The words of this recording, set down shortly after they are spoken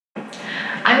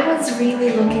was really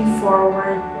looking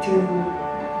forward to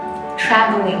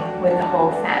traveling with the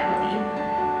whole family,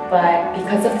 but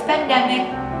because of the pandemic,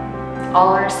 all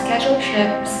our scheduled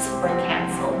trips were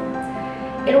canceled.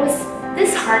 It was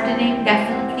disheartening,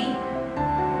 definitely,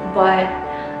 but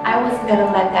I wasn't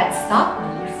gonna let that stop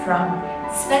me from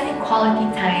spending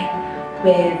quality time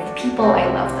with people I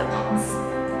love the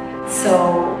most.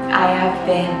 So I have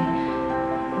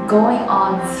been going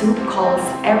on Zoom calls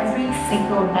every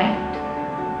single night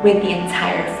with the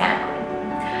entire family.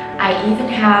 I even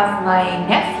have my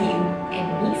nephew and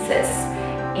nieces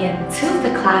in 2 of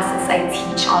the classes I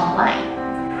teach online.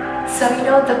 So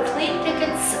the plane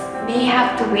tickets may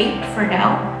have to wait for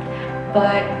now,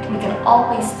 but we can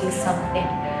always do something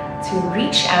to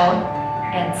reach out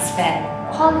and spend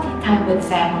quality time with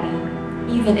family,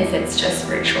 even if it's just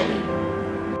virtually.